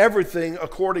work everything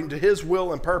according to his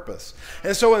will and purpose.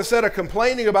 And so instead of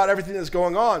complaining about everything that's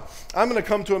going on, I'm going to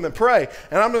come to him and pray,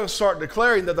 and I'm going to start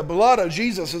declaring that the blood of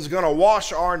Jesus is going to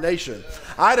wash our nation.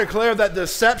 I declare that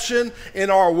deception in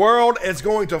our world is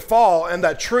going to fall and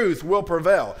that truth will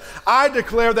prevail. I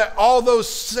declare that although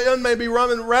sin may be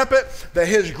running rampant, that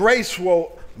his grace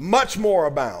will much more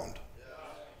abound.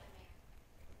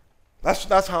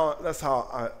 That's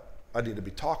how I need to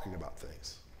be talking about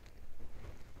things.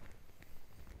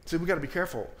 See, we got to be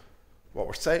careful what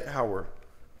we're saying, how we're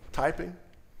typing.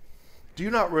 Do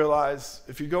you not realize,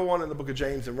 if you go on in the book of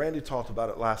James, and Randy talked about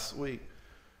it last week,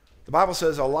 the Bible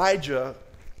says Elijah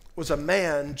was a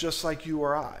man just like you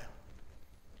or I.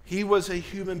 He was a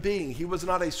human being. He was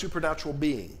not a supernatural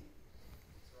being.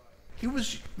 He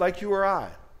was like you or I.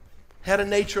 Had a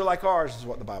nature like ours, is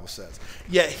what the Bible says.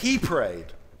 Yet he prayed.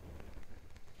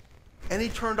 And he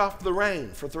turned off the rain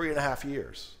for 3.5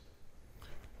 years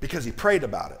because he prayed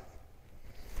about it.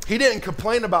 He didn't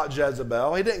complain about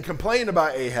Jezebel. He didn't complain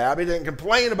about Ahab. He didn't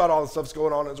complain about all the stuff that's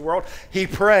going on in his world. He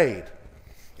prayed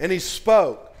and he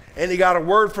spoke and he got a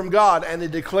word from God and he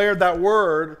declared that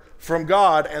word from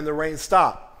God and the rain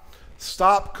stopped.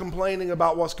 Stop complaining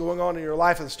about what's going on in your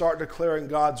life and start declaring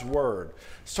God's word.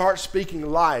 Start speaking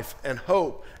life and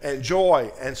hope and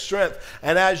joy and strength.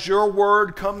 And as your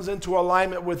word comes into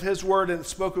alignment with his word and it's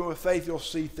spoken with faith, you'll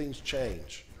see things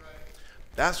change.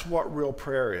 That's what real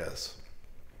prayer is.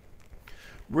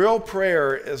 Real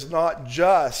prayer is not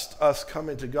just us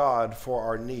coming to God for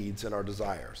our needs and our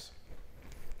desires.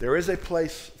 There is a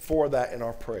place for that in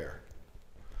our prayer.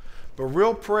 But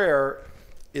real prayer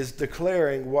is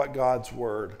declaring what God's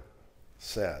word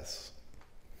says.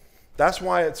 That's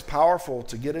why it's powerful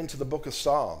to get into the book of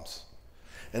Psalms.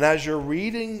 And as you're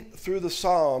reading through the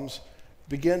Psalms,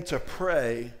 begin to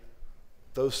pray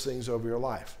those things over your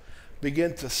life.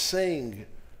 Begin to sing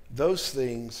those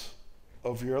things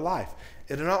over your life.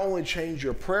 It'll not only change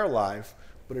your prayer life,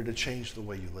 but it'll change the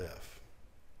way you live.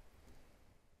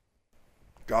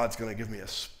 God's going to give me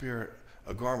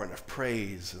a garment of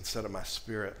praise instead of my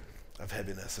spirit of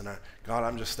heaviness. And God,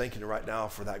 I'm just thanking you right now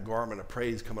for that garment of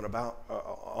praise coming about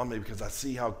on me because I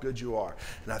see how good you are.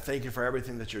 And I thank you for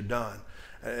everything that you've done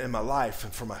in my life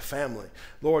and for my family.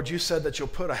 Lord, you said that you'll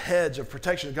put a hedge of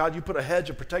protection. God, you put a hedge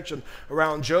of protection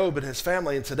around Job and his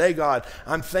family. And today, God,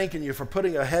 I'm thanking you for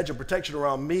putting a hedge of protection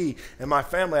around me and my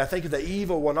family. I thank you that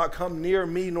evil will not come near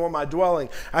me nor my dwelling.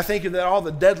 I thank you that all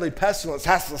the deadly pestilence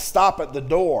has to stop at the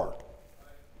door.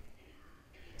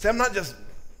 See, I'm not just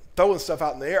throwing stuff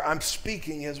out in the air. I'm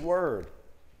speaking his word.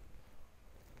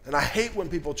 And I hate when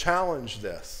people challenge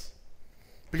this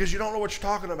because you don't know what you're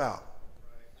talking about.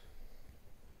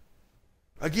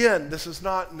 Again, this is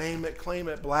not name it, claim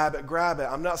it, blab it, grab it.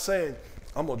 I'm not saying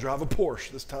I'm going to drive a Porsche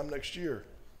this time next year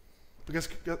because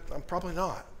I'm probably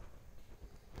not.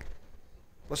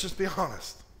 Let's just be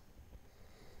honest.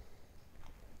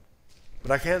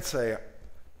 But I can say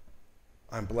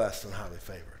I'm blessed and highly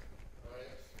favored.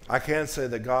 I can say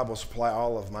that God will supply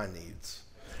all of my needs.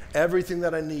 Everything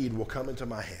that I need will come into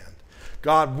my hand.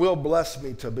 God will bless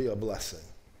me to be a blessing.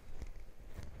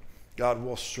 God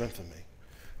will strengthen me.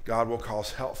 God will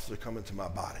cause health to come into my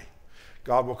body.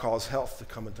 God will cause health to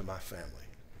come into my family.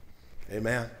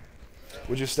 Amen.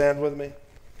 Would you stand with me?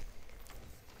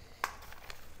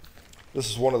 This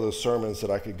is one of those sermons that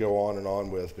I could go on and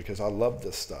on with because I love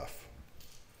this stuff.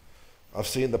 I've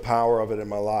seen the power of it in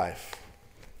my life.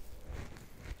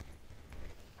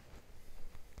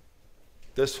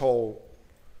 This whole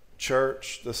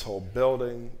church, this whole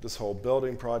building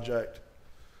project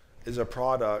is a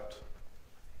product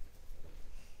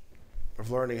of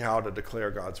learning how to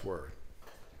declare God's word.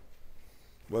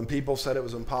 When people said it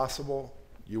was impossible,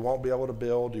 you won't be able to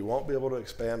build, you won't be able to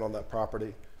expand on that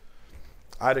property,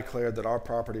 I declared that our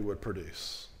property would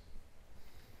produce,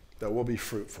 that we'll be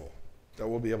fruitful, that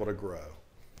we'll be able to grow.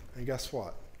 And guess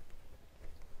what?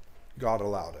 God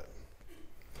allowed it.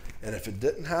 And if it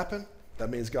didn't happen, that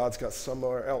means God's got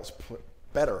somewhere else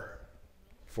better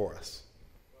for us.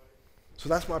 So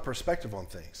that's my perspective on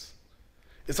things.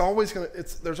 There's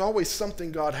always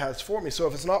something God has for me. So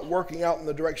if it's not working out in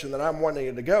the direction that I'm wanting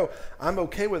it to go, I'm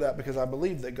okay with that because I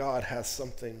believe that God has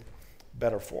something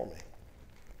better for me.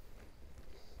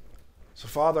 So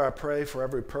Father, I pray for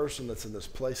every person that's in this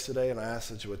place today, and I ask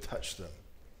that you would touch them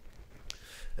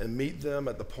and meet them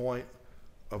at the point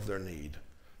of their need.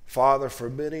 Father, for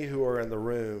many who are in the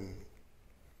room,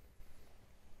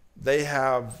 they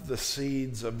have the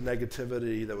seeds of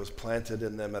negativity that was planted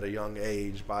in them at a young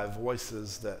age by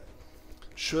voices that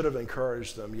should have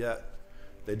encouraged them, yet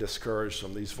they discouraged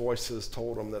them. These voices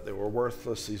told them that they were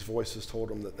worthless. These voices told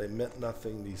them that they meant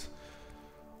nothing. These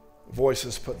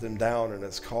voices put them down, and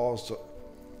it's caused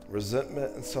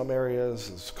resentment in some areas.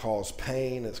 It's caused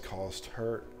pain. It's caused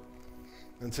hurt.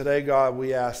 And today, God,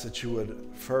 we ask that you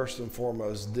would first and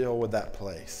foremost deal with that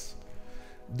place.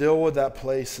 Deal with that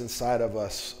place inside of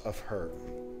us of hurt.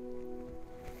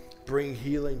 Bring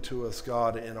healing to us,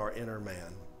 God, in our inner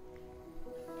man.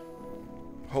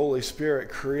 Holy Spirit,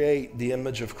 create the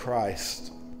image of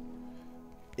Christ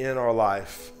in our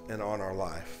life and on our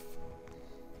life.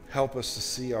 Help us to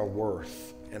see our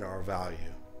worth and our value.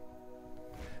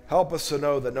 Help us to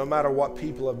know that no matter what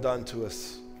people have done to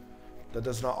us, that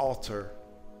does not alter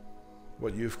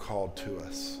what you've called to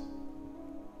us.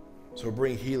 So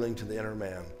bring healing to the inner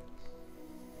man.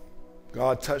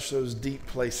 God, touch those deep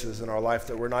places in our life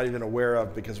that we're not even aware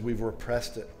of because we've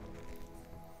repressed it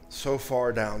so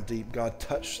far down deep. God,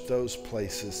 touch those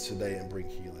places today and bring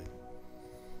healing.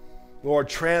 Lord,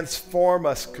 transform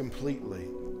us completely.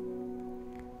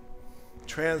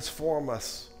 Transform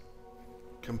us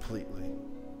completely.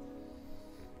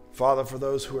 Father, for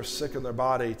those who are sick in their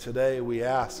body today, we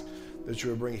ask that you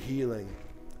would bring healing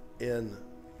in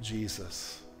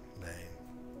Jesus' name.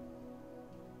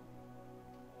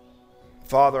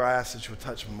 Father, I ask that you would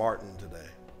touch Martin today.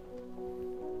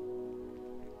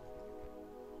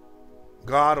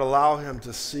 God, allow him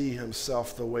to see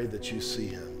himself the way that you see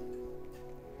him.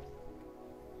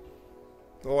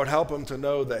 Lord, help him to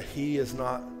know that he is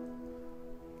not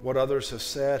what others have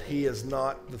said. He is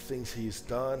not the things he's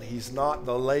done. He's not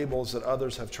the labels that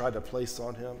others have tried to place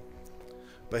on him.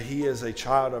 But he is a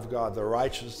child of God, the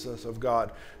righteousness of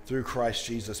God through Christ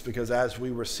Jesus. Because as we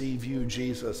receive you,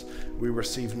 Jesus, we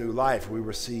receive new life. We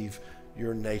receive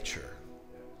your nature.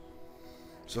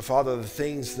 So, Father, the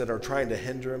things that are trying to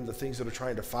hinder him, the things that are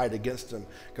trying to fight against him,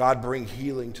 God, bring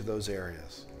healing to those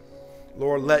areas.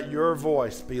 Lord, let your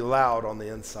voice be loud on the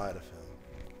inside of him.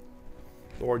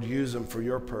 Lord, use him for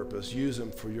your purpose. Use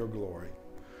him for your glory.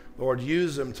 Lord,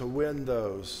 use him to win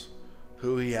those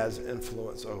who he has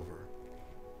influence over.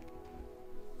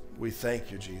 We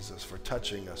thank you, Jesus, for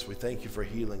touching us. We thank you for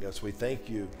healing us. We thank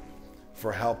you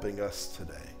for helping us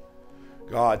today.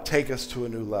 God, take us to a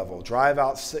new level. Drive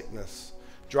out sickness.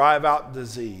 Drive out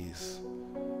disease.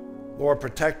 Lord,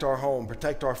 protect our home,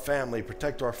 protect our family,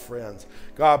 protect our friends.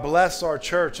 God, bless our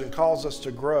church and cause us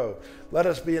to grow. Let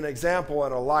us be an example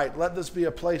and a light. Let this be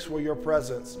a place where your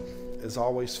presence is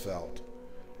always felt.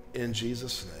 In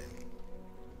Jesus'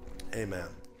 name, amen.